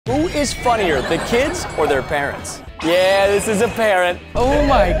Who is funnier, the kids or their parents? Yeah, this is a parent. Oh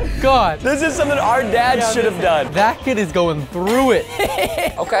my God. This is something our dad should have done. That kid is going through it.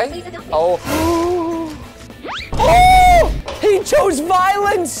 Okay. Oh. Oh! He chose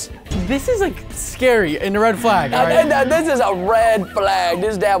violence! This is like scary and a red flag, right? This is a red flag.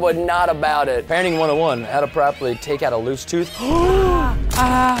 This dad was not about it. Parenting 101, how to properly take out a loose tooth.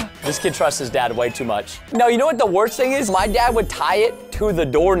 This kid trusts his dad way too much. No, you know what the worst thing is? My dad would tie it to the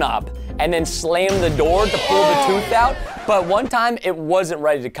doorknob and then slam the door to pull the tooth out. But one time, it wasn't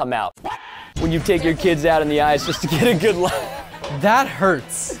ready to come out. When you take your kids out in the eyes just to get a good look. That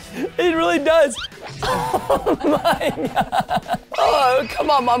hurts. It really does. Oh my God. Oh, come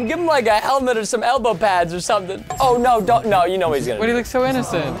on, Mom. Give him like a helmet or some elbow pads or something. Oh no, don't, no, you know what he's gonna do. Why do you look so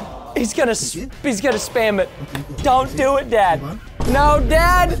innocent? He's gonna spam it. Don't do it, Dad. No,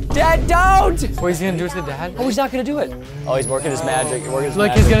 Dad! Dad, don't! What, he's gonna do it to Dad? Oh, he's not gonna do it. Oh, he's working his magic.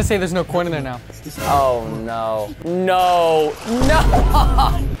 Look, he's gonna say there's no coin in there now. Oh, no. No.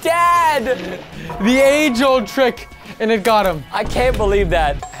 No! Dad! The age-old trick, and it got him. I can't believe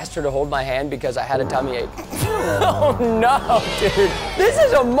that. I asked her to hold my hand because I had a tummy ache. Oh, no, dude. This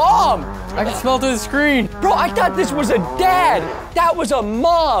is a mom! I can smell it through the screen. Bro, I thought this was a dad. That was a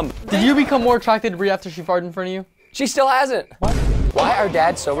mom. Did you become more attracted to Brie after she farted in front of you? She still hasn't. What? Why are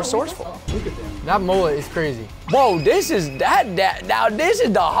dads so resourceful? Look at that. That mullet is crazy. Whoa, this is that dad. Now, this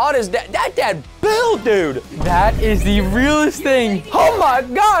is the hottest dad. That dad built, dude. That is the realest thing. Oh my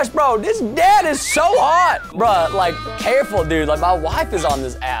gosh, bro. This dad is so hot. Bruh, like, careful, dude. Like, my wife is on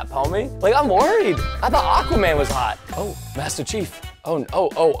this app, homie. Like, I'm worried. I thought Aquaman was hot. Oh, Master Chief. Oh, no.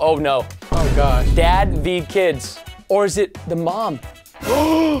 Oh, no. Oh, gosh. Dad v. kids. Or is it the mom?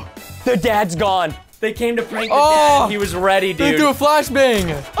 The dad's gone. They came to prank the dad. He was ready, dude. They threw a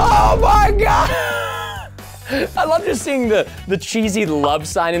flashbang. Oh my God! I love just seeing the cheesy love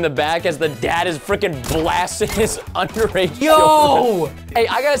sign in the back as the dad is freaking blasting his underage children. Hey,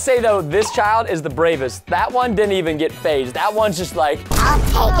 I gotta say though, this child is the bravest. That one didn't even get phased. That one's just like, I'll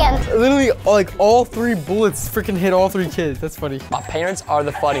take him. Literally, like all 3 bullets freaking hit all 3 kids. That's funny. My parents are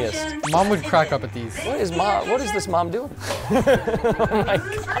the funniest. Mom would crack up at these. What is this mom doing? Oh my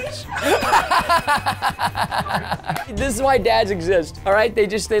gosh. This is why dads exist, all right?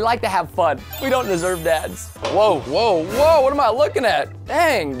 They like to have fun. We don't deserve dads. Whoa, whoa, whoa, what am I looking at?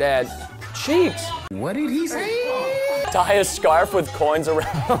 Dang, Dad, cheeks. What did he say? Tie a scarf with coins around.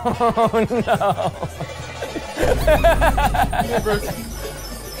 Oh, no.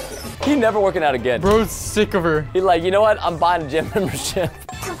 He never working out again. Bro's sick of her. He like, you know what? I'm buying a gym membership.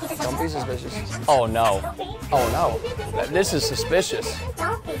 Don't be suspicious. Oh, no. Oh, no. This is suspicious.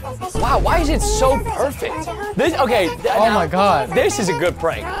 Wow, why is it so perfect? Okay. Oh, my God. This is a good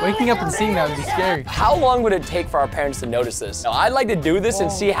prank. Waking up and seeing that would be scary. How long would it take for our parents to notice this? Now, I'd like to do this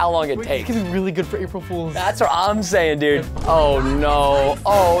and see how long it takes. This could be really good for April Fools. That's what I'm saying, dude. Oh, no.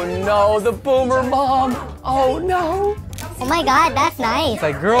 Oh, no. The boomer mom. Oh, no. Oh my God, that's nice. It's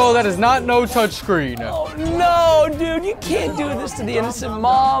like, girl, that is not no touchscreen. Oh no, dude, you can't do this to the innocent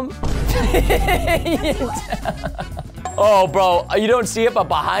mom. Oh, bro, you don't see it, but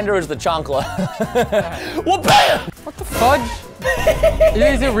behind her is the chancla. Well, bam! What the fudge?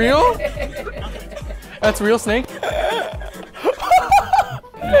 Is it real? That's real snake?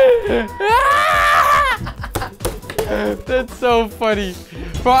 That's so funny.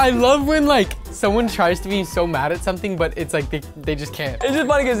 Bro, I love when like someone tries to be so mad at something, but it's like they just can't. It's just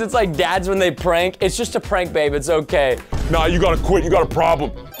funny because it's like dads when they prank. It's just a prank, babe. It's okay. Nah, you gotta quit. You got a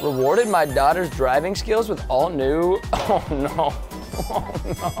problem. Rewarded my daughter's driving skills with all new. Oh no. Oh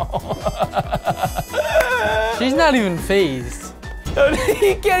no. She's not even phased.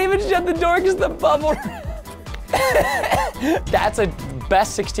 He can't even shut the door because the bubble. That's a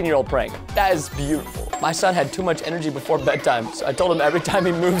best 16-year-old prank. That is beautiful. My son had too much energy before bedtime, so I told him every time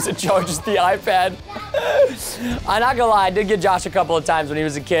he moves, it charges the iPad. I'm not gonna lie, I did get Josh a couple of times when he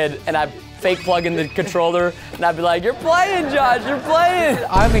was a kid, and I'd fake plug in the controller, and I'd be like, you're playing, Josh, you're playing.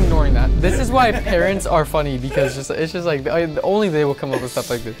 I'm ignoring that. This is why parents are funny, because it's just like, only they will come up with stuff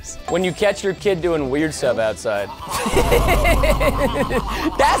like this. When you catch your kid doing weird stuff outside.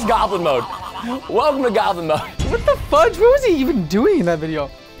 That's goblin mode. Welcome to goblin mode. What the fudge? What was he even doing in that video?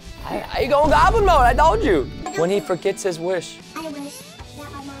 How you going goblin mode? I told you. When he forgets his wish. I wish that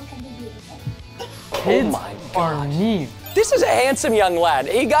my mom could be beautiful. Kids oh my are mean. This is a handsome young lad.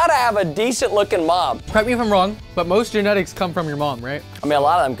 He gotta have a decent looking mom. Correct me if I'm wrong, but most genetics come from your mom, right? I mean, a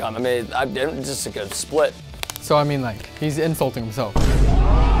lot of them come. I mean, it's just like a split. So I mean, like, he's insulting himself.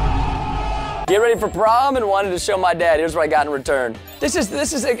 Get ready for prom and wanted to show my dad. Here's what I got in return.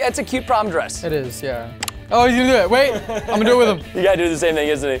 It's a cute prom dress. It is, yeah. Oh, he's gonna do it. Wait, I'm gonna do it with him. You gotta do the same thing,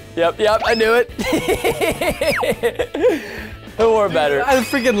 isn't he? Yep, I knew it. Who were better? I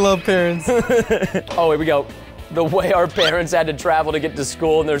freaking love parents. Oh, here we go. The way our parents had to travel to get to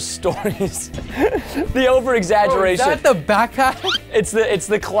school and their stories. The over-exaggeration. Is that the backpack? It's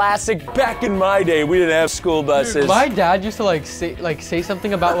the classic, back in my day, we didn't have school buses. Dude, my dad used to say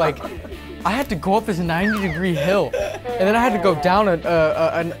something about like, I had to go up this 90-degree hill, and then I had to go down an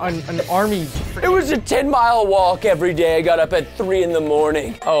army. It was a 10-mile walk every day. I got up at 3 in the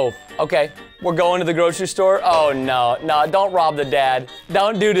morning. Oh, okay. We're going to the grocery store? Oh, no, don't rob the dad.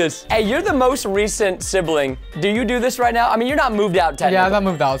 Don't do this. Hey, you're the most recent sibling. Do you do this right now? I mean, you're not moved out technically. Yeah, I'm not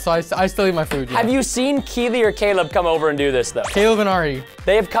moved out, so I still eat my food. Yeah. Have you seen Keely or Caleb come over and do this, though? Caleb and Ari.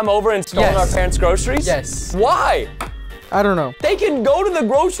 They have come over and stolen our parents' groceries? Yes. Why? I don't know. They can go to the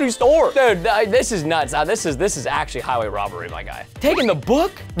grocery store. Dude, this is nuts. Now, this is actually highway robbery, my guy. Taking the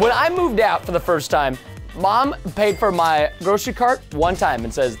book? When I moved out for the first time, Mom paid for my grocery cart one time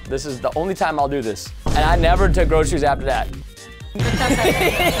and says, this is the only time I'll do this. And I never took groceries after that.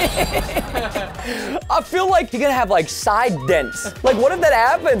 I feel like you're gonna have like side dents. Like what if that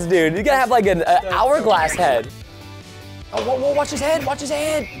happens, dude? You're gonna have like an hourglass head. Oh, whoa, watch his head, watch his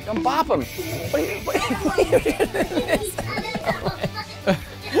head. Don't bop him.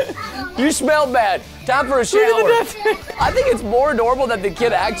 You smell bad. Time for a shower. I think it's more adorable that the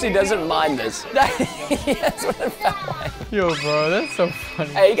kid actually doesn't mind this. That's what it felt like. Yo, bro, that's so funny.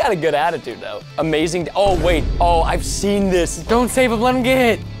 Hey, he got a good attitude, though. Amazing. Oh, wait. Oh, I've seen this. Don't save him, let him get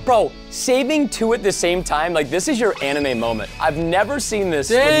hit. Bro, saving two at the same time, like, this is your anime moment. I've never seen this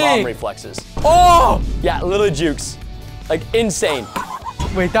with mom reflexes. Oh! Yeah, little jukes. Like, insane.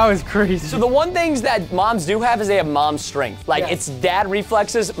 Wait, that was crazy. So the one things that moms do have is they have mom strength. Like, it's dad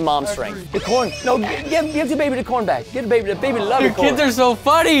reflexes, mom strength. The corn. No, give the baby the corn back. Give the baby love Your the corn. kids are so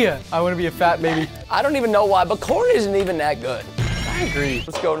funny. I want to be a fat baby. I don't even know why, but corn isn't even that good. I agree.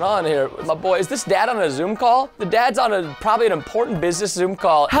 What's going on here with my boy? Is this dad on a Zoom call? The dad's on probably an important business Zoom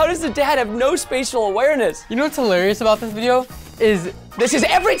call. How does the dad have no spatial awareness? You know what's hilarious about this video? This is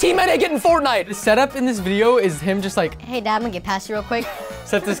every teammate I get in Fortnite. The setup in this video is him just like, Hey, Dad, I'm gonna get past you real quick.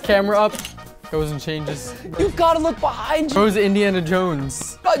 set this camera up, goes and changes. You've got to look behind you. Goes Indiana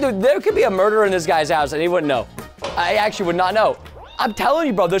Jones. Oh, dude, there could be a murderer in this guy's house and he wouldn't know. I actually would not know. I'm telling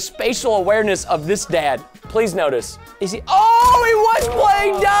you, bro, the spatial awareness of this dad. Please notice. Is he? Oh, he was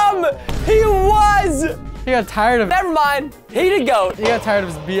playing dumb. He was. He got tired of. Never mind. He did go. He got tired of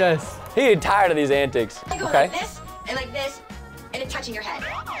his BS. He got tired of these antics. You go Okay. like this, and it's touching your head.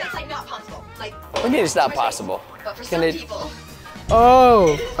 That's like not possible. Like. What do you mean it's not possible? But for Can some it- people.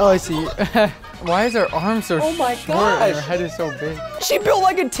 Oh, I see. Why is her arm so Oh my short and her gosh. head is so big? She built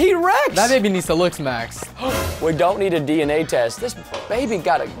like a T-Rex. That baby needs to look Max. We don't need a DNA test. This baby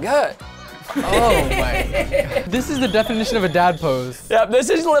got a gut. Oh my. This is the definition of a dad pose. Yep, this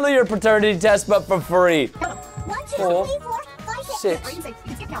is literally your paternity test, but for free. 1, 2, 4, 3, 4, 5, 6. 6. Or you can say, you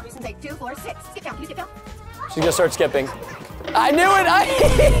can skip count. You can say 2, 4, 6. Skip count. Can you skip count? She's gonna start skipping. I knew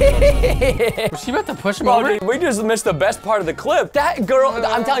it. Was she about to push him Bro, over? dude, we just missed the best part of the clip. That girl,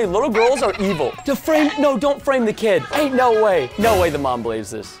 I'm telling you, little girls are evil. To frame, no, don't frame the kid. Ain't no way. No way the mom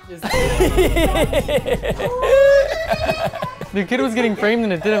believes this. The kid was getting framed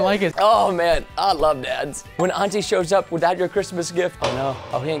and it didn't like it. Oh man, I love dads. When auntie shows up without your Christmas gift, oh no,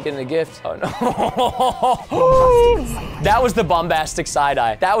 oh he ain't getting a gift, oh no. That was the bombastic side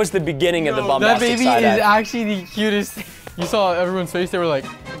eye. That was the beginning of the That bombastic baby side is eye. actually the cutest. You saw everyone's face, they were like,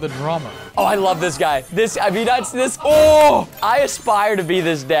 the drama. Oh, I love this guy. Oh, I aspire to be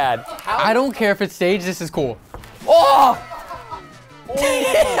this dad. I don't care if it's staged, this is cool. Oh!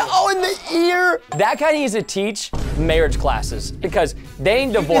 Oh, in the ear. That guy needs to teach marriage classes because they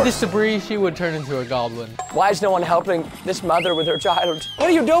ain't This divorced. debris, she would turn into a goblin. Why is no one helping this mother with her child? What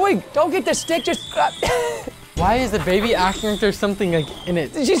are you doing? Don't get the stick, just... Why is the baby acting like there's something like in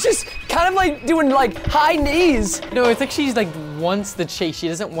it? She's just kind of like doing like high knees. No, it's like she's like wants the chase. She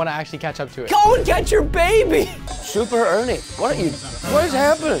doesn't want to actually catch up to it. Go and get your baby. Super Ernie, what are you, what is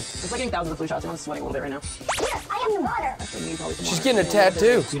happening? It's like getting thousands of flu shots. Everyone's sweating a little bit right now. Yes, I am the water. She's getting a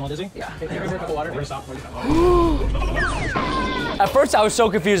tattoo. You all dizzy? Yeah. Take a cup of water. We're gonna stop. At first I was so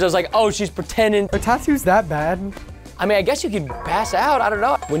confused. I was like, oh, she's pretending. Her tattoo's that bad? I mean, I guess you could pass out, I don't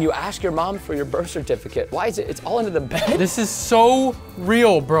know. When you ask your mom for your birth certificate, why is it, it's all under the bed? This is so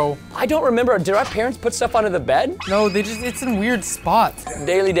real, bro. I don't remember, did our parents put stuff under the bed? No, it's in weird spots.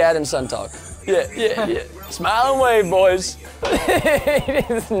 Daily dad and son talk. Yeah. Smile and wave, boys. He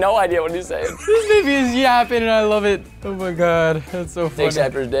has no idea what he's saying. This baby is yapping and I love it. Oh my God, that's so funny. Six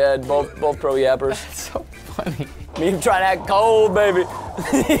yappers dead, both pro yappers. That's so funny. Me trying to act cold, baby.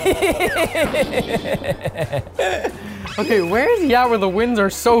 Okay, where is he at where the winds are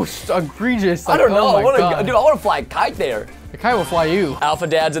so egregious? I don't know. Oh my God. Dude, I want to fly a kite there. The kite will fly you. Alpha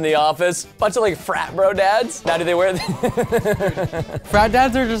dads in the office. Bunch of like frat bro dads. Now do they wear Frat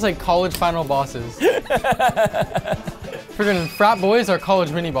dads are just like college final bosses. Freaking frat boys are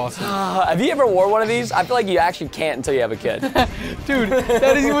college mini bosses. Have you ever wore one of these? I feel like you actually can't until you have a kid. Dude,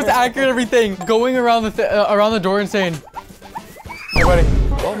 that is the most accurate everything. Going around the door and saying, hey buddy.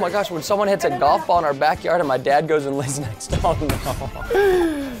 Oh my gosh, when someone hits a golf ball in our backyard and my dad goes and lays next to him.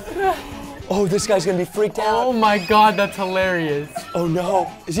 No. Oh, this guy's gonna be freaked out. Oh my God, that's hilarious. Oh no,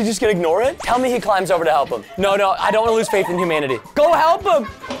 is he just gonna ignore it? Tell me he climbs over to help him. No, I don't wanna lose faith in humanity. Go help him!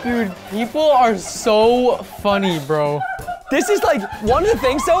 Dude, people are so funny, bro. This is like, one of the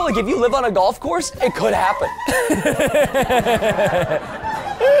things though, like if you live on a golf course, it could happen.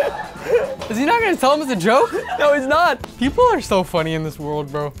 Is he not gonna tell him it's a joke? No, he's not. People are so funny in this world,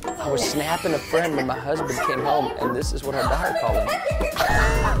 bro. I was snapping a friend when my husband came home, and this is what our daughter called him.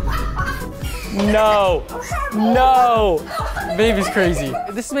 No. Baby's crazy.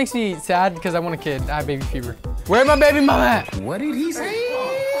 This makes me sad because I want a kid. I have baby fever. Where my baby mama at? What did he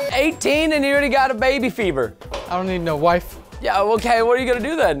say? 18 and he already got a baby fever. I don't need no wife. Yeah, okay, what are you gonna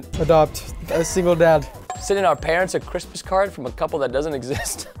do then? Adopt a single dad. Sending our parents a Christmas card from a couple that doesn't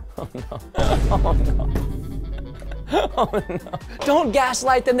exist. Oh no. Oh no. Oh no. Don't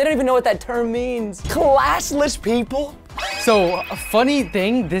gaslight them. They don't even know what that term means. Classless people? So, a funny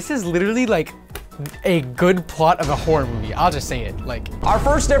thing, this is literally like a good plot of a horror movie. I'll just say it, like. Our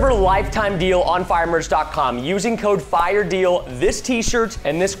first ever lifetime deal on firemerch.com. Using code FIREDEAL, this t-shirt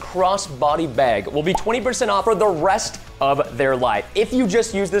and this crossbody bag will be 20% off for the rest of their life if you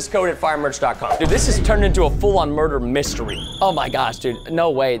just use this code at firemerch.com. Dude, this has turned into a full-on murder mystery. Oh my gosh, dude,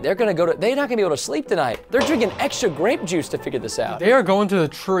 no way. They're not gonna be able to sleep tonight. They're drinking extra grape juice to figure this out. They are going to the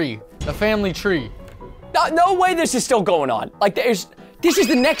tree, the family tree. No way this is still going on. Like, this is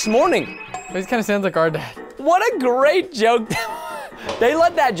the next morning. This kind of sounds like our dad. What a great joke. They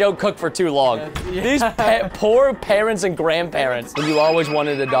let that joke cook for too long. Yeah. These poor parents and grandparents. And you always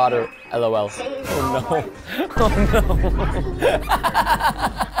wanted a daughter, LOL. Oh no, oh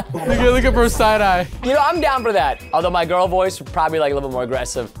no. Look at bro's side eye. You know, I'm down for that. Although my girl voice would probably be like a little bit more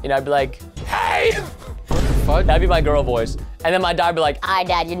aggressive. You know, I'd be like, hey! Fuck? That'd be my girl voice. And then my dad would be like, Hi,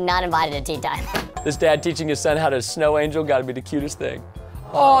 Dad, you're not invited to tea time. this dad teaching his son how to snow angel gotta be the cutest thing.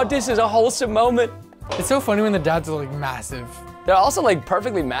 Oh, this is a wholesome moment. It's so funny when the dads are like massive. They're also like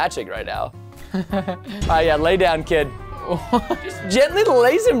perfectly matching right now. All right, yeah, lay down, kid. Just gently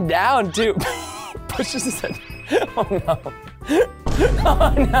lays him down too. Pushes his head. Oh no.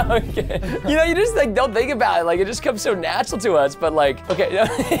 Oh no, okay. You know, you just like don't think about it. Like it just comes so natural to us, but like, okay.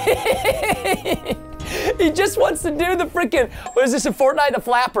 He just wants to do the freaking, what is this, a Fortnite, the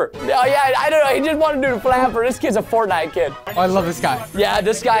flapper? Oh yeah, I don't know, he just wanted to do the flapper. This kid's a Fortnite kid. Oh, I love this guy. Yeah,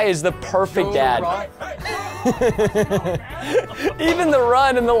 this guy is the perfect dad. Even the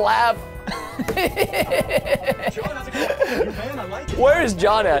run and the laugh. Where is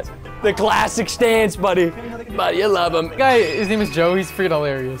John at? The classic stance, buddy. Buddy, you love him. Guy, his name is Joe. He's freaking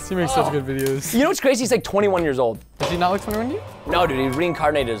hilarious. He makes such good videos. You know what's crazy? He's like 21 years old. Does he not look 21 to you? No, dude, he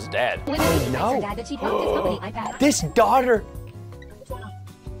reincarnated as dad. No. This daughter.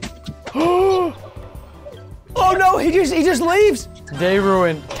 Oh no, he just leaves. Day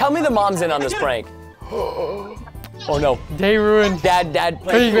ruined. Tell me the mom's in on this prank. Oh no. Day ruined. Dad.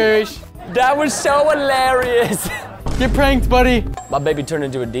 That was so hilarious. Get pranked, buddy. My baby turned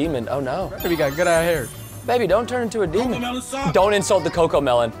into a demon. Oh no. Baby got good eye hair. Baby, don't turn into a demon. Don't insult the cocoa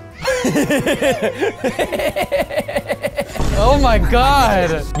melon. Oh my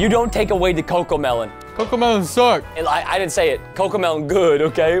God. You don't take away the cocoa melon. Cocoa melon suck. And I didn't say it. Cocoa melon good,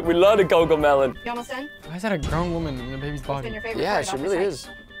 okay? We love the cocoa melon. You almost done? Why is that a grown woman in a baby's body? Been your favorite Yeah, part she about really this is.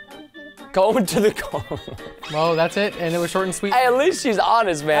 Going to the car. Well, that's it, and it was short and sweet. Hey, at least she's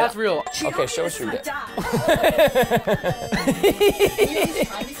honest, man. That's real. Okay, show us your dad.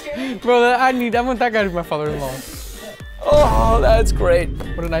 Bro, I want that guy to be my father-in-law. Oh, that's great.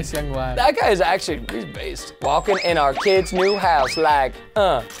 What a nice young lad. That guy is actually, he's based. Walking in our kid's new house like,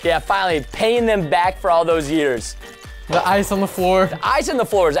 yeah, finally paying them back for all those years. The ice on the floor. The ice on the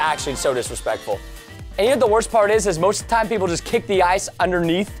floor is actually so disrespectful. And you know what the worst part is most of the time people just kick the ice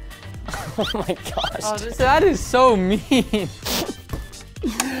underneath. Oh my gosh. Oh, that is so mean. Hey,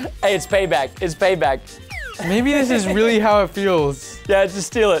 it's payback. It's payback. Maybe this is really how it feels. Yeah, just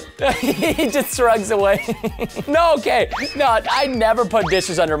steal it. He just shrugs away. No, okay. No, I never put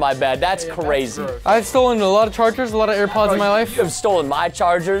dishes under my bed. That's crazy. I've stolen a lot of chargers, a lot of AirPods in my life. You have stolen my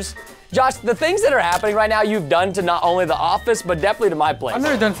chargers. Josh, the things that are happening right now, you've done to not only the office, but definitely to my place. I've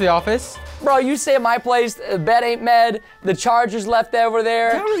never done to the office. Bro, you say at my place, the bed ain't made, the charger's left over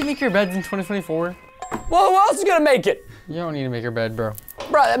there. You don't really make your beds in 2024. Well, who else is gonna make it? You don't need to make your bed, bro.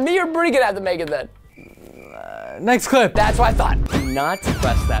 Bro, me or Bree gonna have to make it then. Next clip. That's what I thought. Do not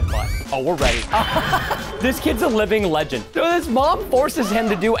press that button. Oh, we're ready. This kid's a living legend. So his mom forces him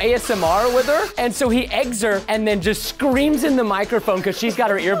to do ASMR with her, and so he eggs her and then just screams in the microphone because she's got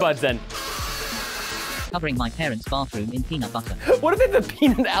her earbuds in. Covering my parents' bathroom in peanut butter. What if they have a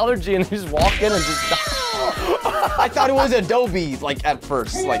peanut allergy and they just walk in and just die? I thought it was Adobe, like, at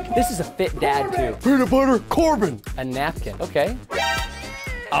first. Like, This is a fit dad, too. peanut butter, Corbin. A napkin, okay.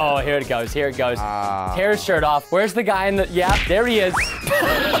 Oh, here it goes, here it goes. Tear his shirt off. Where's the guy in the, yeah, there he is.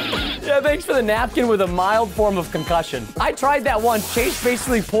 Yeah, thanks for the napkin with a mild form of concussion. I tried that once. Chase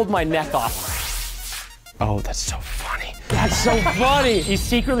basically pulled my neck off. Oh, that's so funny. That's so funny. He's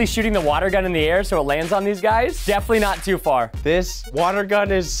secretly shooting the water gun in the air so it lands on these guys. Definitely not too far. This water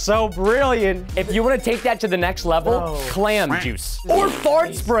gun is so brilliant. If you want to take that to the next level, clam juice. Or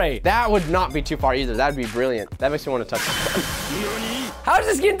fart spray. That would not be too far either. That'd be brilliant. That makes me want to touch it. How is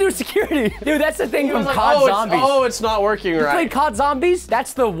this getting through security? Dude, that's the thing from COD Zombies. It's not working You right. played COD Zombies?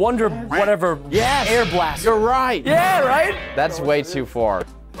 That's the Wonder whatever air blast. You're right. Yeah, right? That's way too far.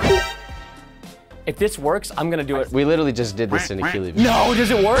 If this works, I'm gonna do it. We literally just did this in a Keelie video. No, does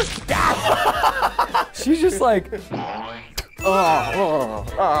it work? She's just like, Yeah,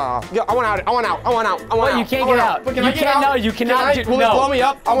 I want out. I want out. I want out. I want wait, out. you can't get out. But You can I get can't, out? no, you cannot do, Will no. it blow me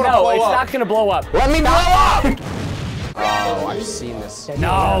up? I want to No, blow it's up. not gonna blow up. Let me blow up! Oh, I've seen this.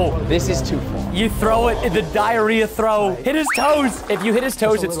 No. This is too far. You throw it, the diarrhea throw. Hit his toes. If you hit his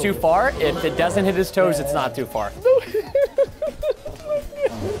toes, it's too far. If it doesn't hit his toes, it's not too far.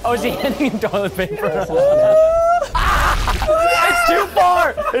 Oh, is he hitting toilet paper? It's too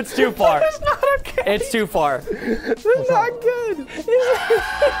far. It's too far. That's not okay. It's too far. That's not good.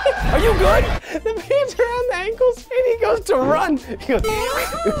 Are you good? The pants around the ankles, and he goes to run. He goes,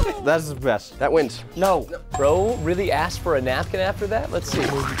 that's the best. That wins. No. Bro really asked for a napkin after that? Let's see.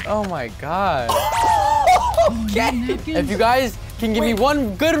 Oh my God. Okay. If you guys can give me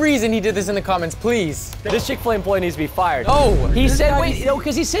one good reason he did this in the comments, please. This Chick-fil-A employee needs to be fired. No. He this said, guy wait, needs- no,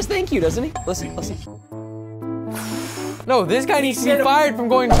 because he says thank you, doesn't he? Listen, listen. No, this guy needs to be said- fired from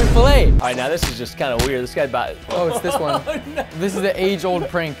going to Chick-fil-A. All right, now this is just kind of weird. This guy about. Oh, it's this one. No. This is the age-old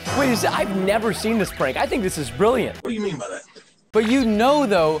prank. Wait, I've never seen this prank. I think this is brilliant. What do you mean by that? But you know,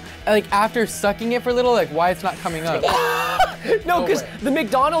 though, like after sucking it for a little, like why it's not coming up. No, because way. the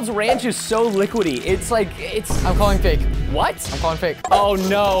McDonald's ranch is so liquidy. It's like, it's. I'm calling fake. What? I'm calling fake. Oh,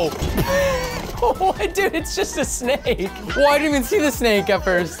 no. What, dude? It's just a snake. Well, I didn't even see the snake at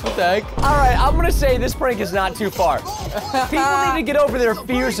first. What the heck? All right, I'm gonna say this prank is not too far. People need to get over their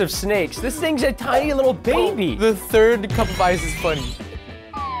fears of snakes. This thing's a tiny little baby. The third cup of ice is funny.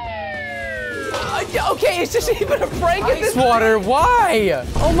 Okay, it's just even a prank at Ice this water, why?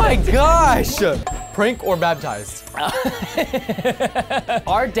 Oh my gosh. Prank or baptized?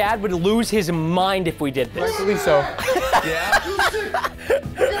 Our dad would lose his mind if we did this. Rightfully so.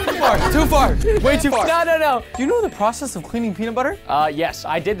 Too far, way too far. No, no, no. Do you know the process of cleaning peanut butter? Yes,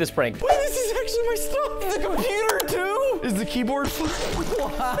 I did this prank. This is actually my stuff. The computer, too. Is the keyboard?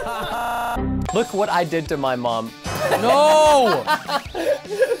 Look what I did to my mom. No!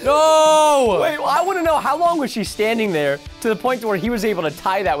 No! Wait, I want to know how long was she standing there to the point to where he was able to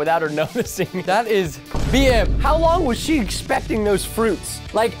tie that without her noticing? That is BM. How long was she expecting those fruits?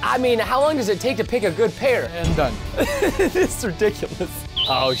 Like, I mean, how long does it take to pick a good pear? And done. It's ridiculous.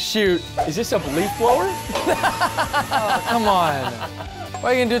 Oh, shoot. Is this a leaf blower? Oh, come on.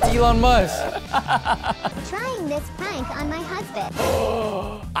 Why are you gonna do it to Elon Musk? Trying this prank on my husband.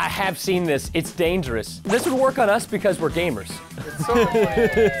 I have seen this. It's dangerous. This would work on us because we're gamers.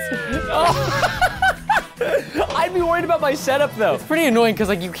 I'd be worried about my setup, though. It's pretty annoying because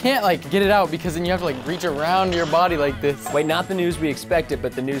like you can't like get it out because then you have to like reach around your body like this. Wait, not the news we expected,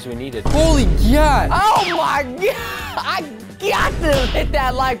 but the news we needed. Holy God! Oh my God! I got to hit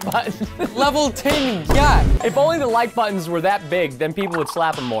that like button. Level 10, yeah. If only the like buttons were that big, then people would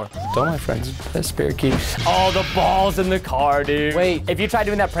slap them more. Don't my friends. That spare key. Oh, the balls in the car, dude. Wait. If you tried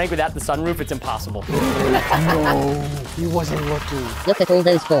doing that prank without the sunroof, it's impossible. No, he wasn't looking. Look at all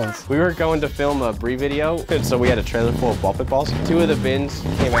those balls. We were going to film a Brie video, and so we had a trailer full of ball pit balls. 2 of the bins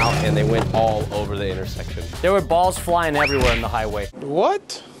came out, and they went all over the intersection. There were balls flying everywhere on the highway.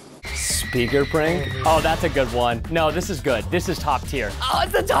 What? Beaker prank? Oh, that's a good one. No, this is good. This is top tier. Oh,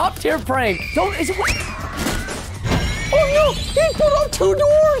 it's a top tier prank. Don't, is it what? Oh no, he put up 2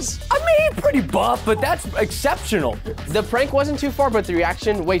 doors. I mean, he's pretty buff, but that's exceptional. The prank wasn't too far, but the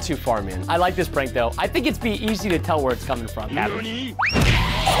reaction, way too far, man. I like this prank though. I think it's be easy to tell where it's coming from.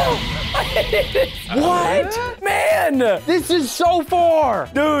 What? Man! This is so far!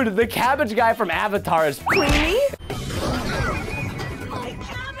 Dude, the cabbage guy from Avatar is creamy.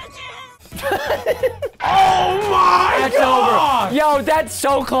 Oh my God! Over. Yo, that's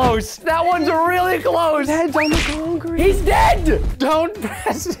so close. That one's really close. Dad, don't look hungry. He's dead. Don't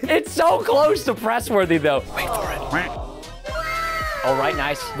press it. It's so close to press worthy though. Wait for it. All right,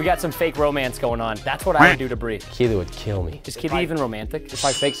 nice. We got some fake romance going on. That's what I would do to Brie. Keely would kill me. Is Kitty even romantic? If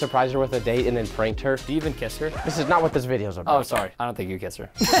I fake surprised her with a date and then pranked her. Do you even kiss her? This is not what this video's about. Oh, sorry. I don't think you kiss her.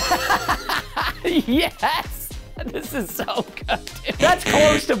 Yes. This is so good, dude. That's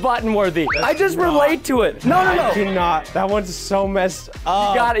close to button worthy. I just relate to it. No. I cannot. That one's so messed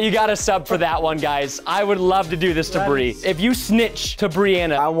up. You got to sub for that one, guys. I would love to do this to Brie. If you snitch to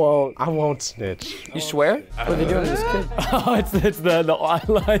Brianna. I won't snitch. You swear? What are they doing to this kid? Oh, it's the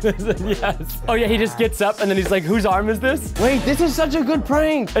eyeliner. Yes. Oh yeah, he just gets up and then he's like, whose arm is this? Wait, this is such a good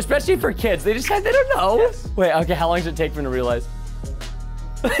prank. Especially for kids. They don't know. Yes. Wait, okay, how long does it take for them to realize?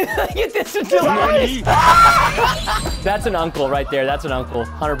 Get this into life. That's an uncle right there. That's an uncle,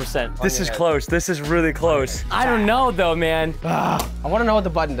 100%. This is close. This is really close. I don't know though, man. I want to know what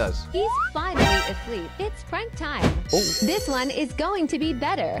the button does. He's finally asleep. It's prank time. Ooh. This one is going to be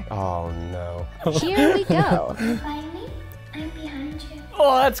better. Oh no. Here we go. Find me? I'm behind you.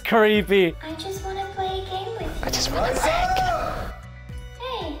 Oh, that's creepy. I just want to play a game with you. I just want to think.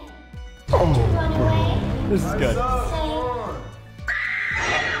 Hey, don't you run away. This is good. Say,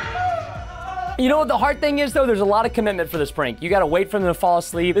 You know what the hard thing is though? There's a lot of commitment for this prank. You gotta wait for them to fall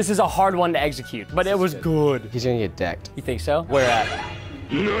asleep. This is a hard one to execute, but it was good. He's gonna get decked. You think so? Where at?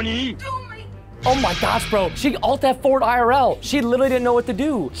 Nani? Oh my gosh, bro. She alt F4'd IRL. She literally didn't know what to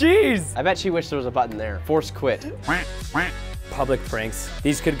do. Jeez. I bet she wished there was a button there. Force quit. Public pranks.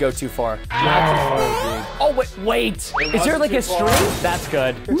 These could go too far. Oh, wait. Is there like a string? That's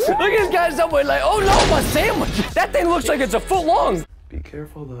good. Look at this guy somewhere like, oh no, my sandwich. That thing looks like it's a foot long. Be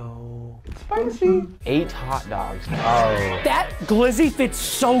careful though. It's spicy. 8 hot dogs. Oh. That glizzy fits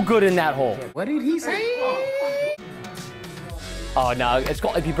so good in that hole. What did he say? Oh no, it's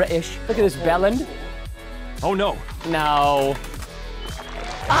got to be British. Look at this bellend. Oh no. No.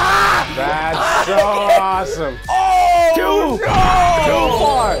 Ah! That's so awesome. Oh!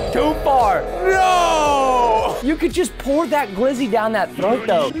 Too far. No! You could just pour that glizzy down that throat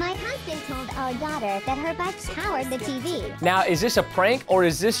though. my husband told our daughter that her butt powered the TV. Now, is this a prank or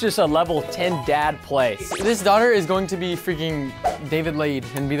is this just a level 10 dad play? This daughter is going to be freaking David Lade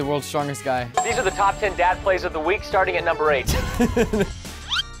and be the world's strongest guy. These are the top 10 dad plays of the week, starting at number 8.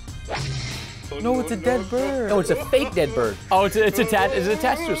 No, it's a dead bird. No, it's a fake dead bird. Oh, it's attached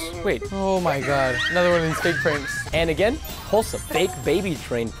to us. Wait. Oh my God, another one of these fake pranks. And again, wholesome. Fake baby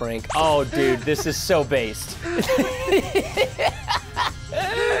train prank. Oh, dude, this is so based.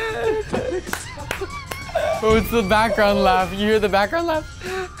 Oh, it's the background laugh. You hear the background laugh?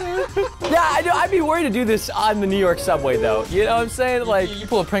 Yeah, I know. I'd be worried to do this on the New York subway, though. You know what I'm saying? Like, You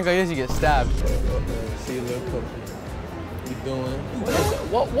pull a prank like this, you get stabbed. See you, little puppy. You doing?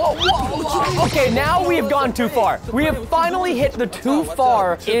 whoa. Okay, now we have gone too far. We have finally hit the too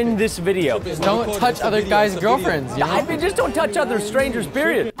far in this video. Don't touch other guys' girlfriends, you know? I mean, just don't touch other strangers,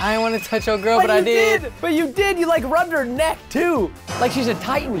 period. I want to touch your girl, but I did. But you did. You like rubbed her neck too, like she's a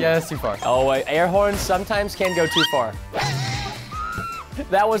titan. Yeah, that's too far. Oh, air horns sometimes can go too far.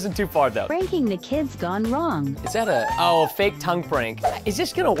 That wasn't too far though. Pranking the kids gone wrong. Is that a fake tongue prank? Is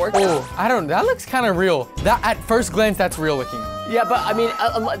this gonna work? Oh, I don't. That looks kind of real. That at first glance, that's real looking. Yeah, but I mean,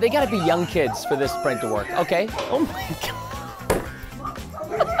 they gotta be young kids for this prank to work. Okay. Oh my God.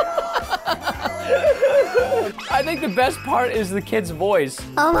 I think the best part is the kid's voice.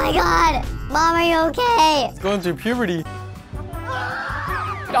 Oh my God, Mom, are you okay? It's going through puberty.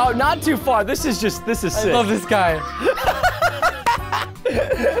 Oh, not too far. This is sick. I love this guy.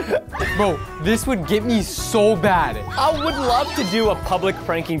 Bro, this would get me so bad. I would love to do a public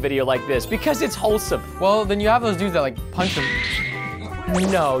pranking video like this because it's wholesome. Well, then you have those dudes that like punch him.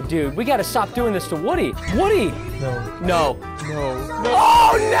 No, dude, we gotta stop doing this to Woody. Woody! No.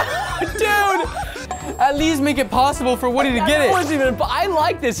 Oh, no, dude! At least make it possible for Woody to get it. I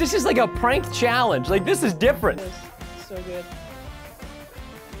like this. This is like a prank challenge. Like, this is different. So good.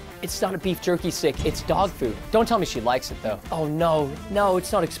 It's not a beef jerky stick, it's dog food. Don't tell me she likes it though. Oh no, no,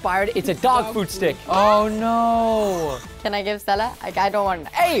 it's not expired. It's a dog food stick. Oh no. Can I give Stella? I don't want it.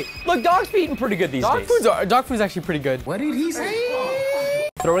 Hey, look, dogs be eating pretty good these days. Dog food's actually pretty good. What did he say?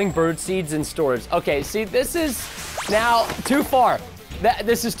 Throwing bird seeds in stores. Okay, see, this is now too far.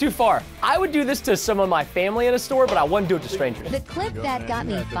 This is too far. I would do this to some of my family at a store, but I wouldn't do it to strangers. The clip that got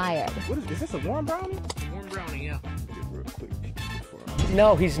me fired. What is this a warm brownie? Warm brownie, yeah.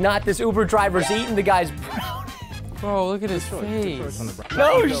 No, he's not. This Uber driver's eating the guy's brownie. Bro, look at his face.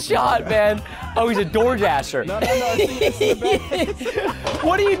 No shot, man. Oh, he's a door dasher. No.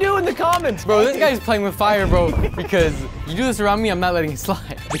 What do you do in the comments? Bro, this guy's playing with fire, bro, because you do this around me, I'm not letting it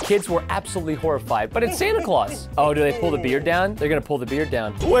slide. The kids were absolutely horrified, but it's Santa Claus. Oh, do they pull the beard down? They're gonna pull the beard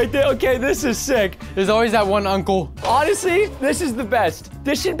down. Wait, okay, this is sick. There's always that one uncle. Honestly, this is the best.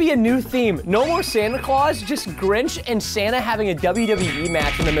 This should be a new theme. No more Santa Claus, just Grinch and Santa having a WWE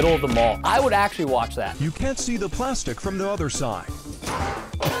match in the middle of the mall. I would actually watch that. You can't see the plastic from the other side.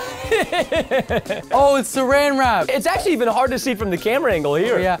 Oh, it's saran wrap. It's actually even hard to see from the camera angle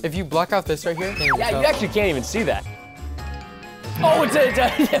here. Yeah, if you block out this right here. Yeah, you actually can't even see that. Oh, it's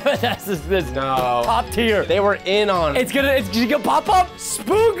that's this No. top tier. They were in on it. It's gonna pop up,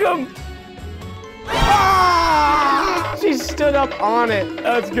 spook him. Ah! She stood up on it.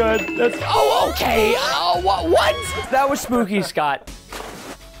 That's good. Oh, okay. Oh, what? That was spooky, Scott.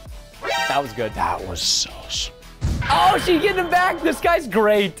 That was good. That was so. Oh, she getting him back. This guy's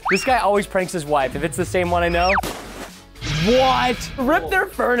great. This guy always pranks his wife. If it's the same one I know. What? Rip their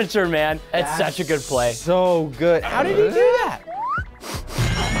furniture, man. That's such a good play. So good. How did he do that?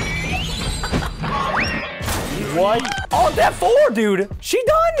 What? Oh, that 4, dude. She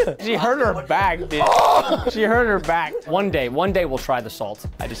done. She hurt her back, dude. Oh. She hurt her back. One day we'll try the salt.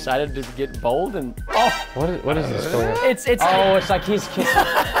 I decided to get bold and What is this story? It's Oh, it's like he's kissing.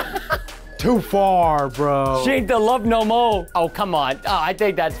 Too far, bro. She ain't the love no more. Oh, come on. Oh, I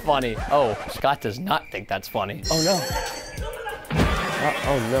think that's funny. Oh, Scott does not think that's funny. Oh, no.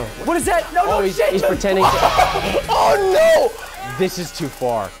 Oh, no. What is that? No, he's shit. pretending to... Oh, no. This is too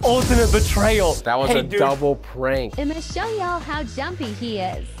far. Ultimate betrayal. That was a double prank. I'm gonna show y'all how jumpy he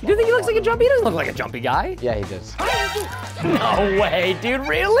is. Do you think he looks like a jumpy? He doesn't look like a jumpy guy. Yeah, he does. No way, dude.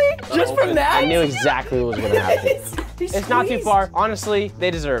 Really? Just from that? I knew exactly what was going to happen. It's not too far. Honestly, they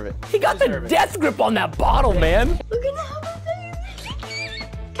deserve it. He got the death grip on that bottle, man. Look at how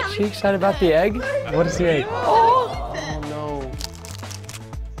Is she excited about the egg? What is the egg? Oh, no.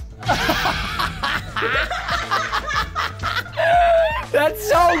 That's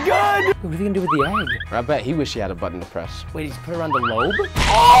so good. What are you gonna do with the egg? I bet he wished he had a button to press. Wait, he's put it around the lobe?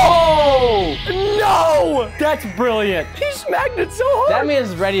 Oh, no. That's brilliant. He smacked it so hard. That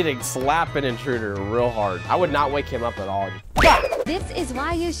man's ready to slap an intruder real hard. I would not wake him up at all. This is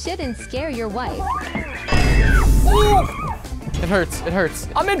why you shouldn't scare your wife. It hurts. It hurts.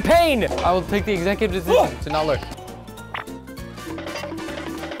 I'm in pain. I will take the executive decision to not look.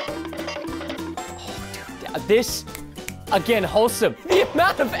 This, again, wholesome. The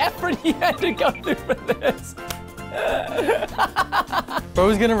amount of effort he had to go through for this.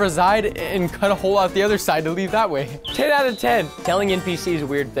 Bro's gonna reside and cut a hole out the other side to leave that way. 10 out of 10. Telling NPCs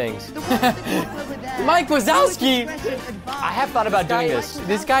weird things. Mike Wazowski! I have thought about doing this.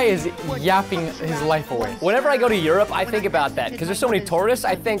 This guy is yapping his life away. Whenever I go to Europe, I think about that. Because there's so many tourists,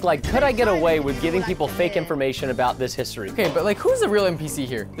 I think, like, could I get away with giving people fake information about this history? Okay, but like, who's the real NPC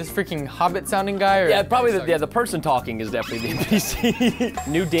here? This freaking Hobbit-sounding guy? Or Yeah, probably the person talking is definitely the NPC.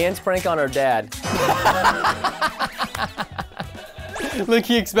 New dance prank on our dad. Look,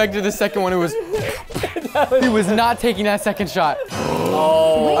 he expected the second one. It was... He was not taking that second shot.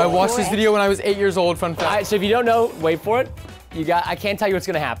 Oh. I watched this video when I was 8 years old, fun fact. All right, so if you don't know, wait for it. I can't tell you what's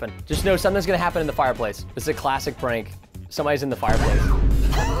gonna happen. Just know something's gonna happen in the fireplace. This is a classic prank. Somebody's in the fireplace.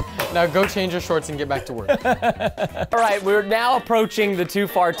 Now go change your shorts and get back to work. All right, we're now approaching the too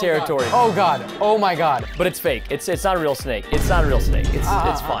far territory. Oh God, oh my God. But it's fake. It's not a real snake. It's not a real snake.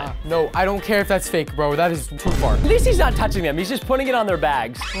 It's fine. No, I don't care if that's fake, bro. That is too far. At least he's not touching them. He's just putting it on their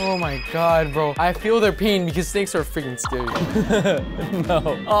bags. Oh my God, bro. I feel their pain because snakes are freaking scary.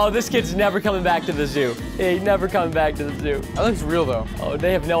 No. Oh, this kid's never coming back to the zoo. He's never coming back to the zoo. That looks real though. Oh,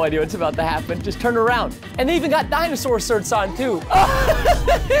 they have no idea what's about to happen. Just turn around. And they even got dinosaur shirts on too.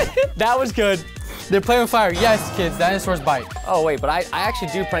 That was good. They're playing with fire. Yes, kids, dinosaurs bite. Oh, wait, but I actually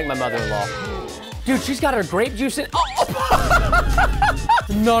do prank my mother-in-law. Dude, she's got her grape juice in. Oh.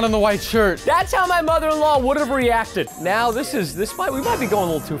 Not on the white shirt. That's how my mother-in-law would have reacted. Now, we might be going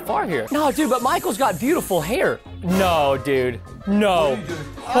a little too far here. No, dude, but Michael's got beautiful hair. No, dude. No.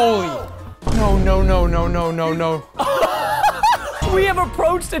 Holy. No, no, no, no, no, no, no. We have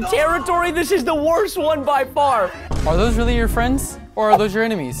approached a territory. This is the worst one by far. Are those really your friends? Or are those your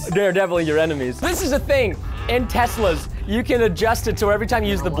enemies? They're definitely your enemies. This is a thing. In Teslas, you can adjust it so every time you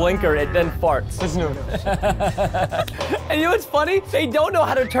use the blinker, it then farts. There's no. And you know what's funny? They don't know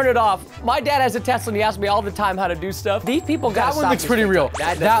how to turn it off. My dad has a Tesla and he asks me all the time how to do stuff. These people got That one looks pretty real.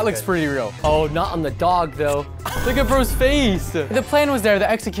 That looks pretty real. Oh, not on the dog though. Look at bro's face. The plan was there, the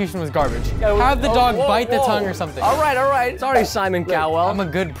execution was garbage. Have the dog bite the tongue or something. All right, all right. Sorry, Simon Cowell. I'm a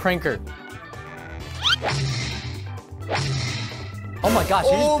good pranker. Oh my gosh,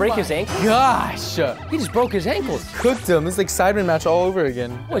 he just break his ankle? Gosh. He just broke his ankles. Cooked him. It's like Sidemen match all over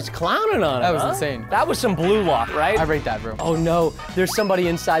again. Oh, he's clowning on him. That was insane. That was some blue lock, right? I rate that, bro. Oh no, there's somebody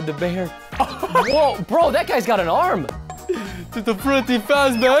inside the bear. Whoa, bro, that guy's got an arm. It's a pretty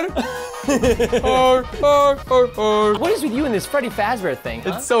fast, man. What is with you and this Freddy Fazbear thing,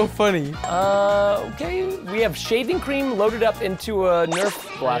 huh? It's so funny. Okay, we have shaving cream loaded up into a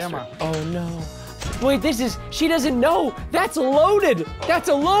Nerf blaster. Oh no. Wait, she doesn't know. That's loaded. That's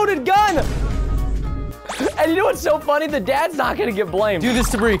a loaded gun. And you know what's so funny? The dad's not gonna get blamed. Do this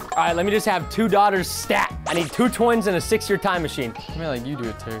to Bree. All right, let me just have 2 daughters stat. I need 2 twins and a 6-year time machine. I mean, like you do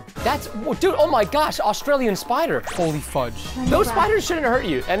it too. That's, dude, oh my gosh, Australian spider. Holy fudge. Those spiders shouldn't hurt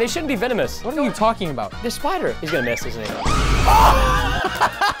you, and they shouldn't be venomous. What are you talking about? This spider. He's gonna miss, isn't he?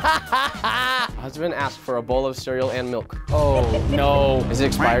 Husband asked for a bowl of cereal and milk. Oh, no. Is it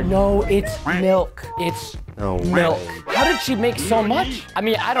expired? No, it's milk. It's milk. How did she make so much? I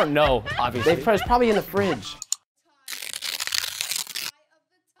mean, I don't know, obviously. It's probably in the fridge.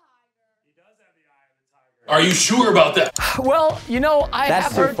 Are you sure about that? Well, you know, That's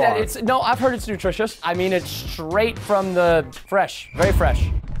have too heard that far. it's, no, I've heard it's nutritious. I mean, it's straight from the fresh, very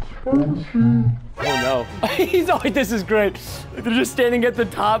fresh. Oh no. He's always, this is great. They're just standing at the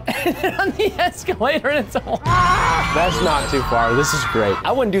top and then on the escalator and it's all. That's not too far. This is great.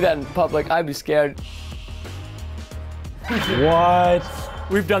 I wouldn't do that in public. I'd be scared. What?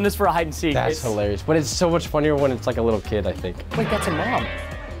 We've done this for a hide and seek. That's hilarious. But it's so much funnier when it's like a little kid, I think. Wait, that's a mom.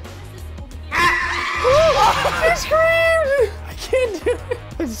 I screamed! I can't do it.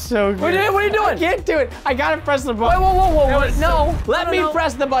 It's so good. What are you doing? I can't do it. I gotta press the button. Whoa. No. Let me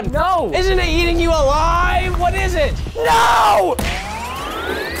press the button. No. Isn't it eating you alive? What is it? No!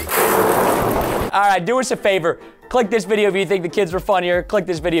 All right, do us a favor. Click this video if you think the kids were funnier. Click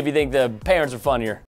this video if you think the parents are funnier.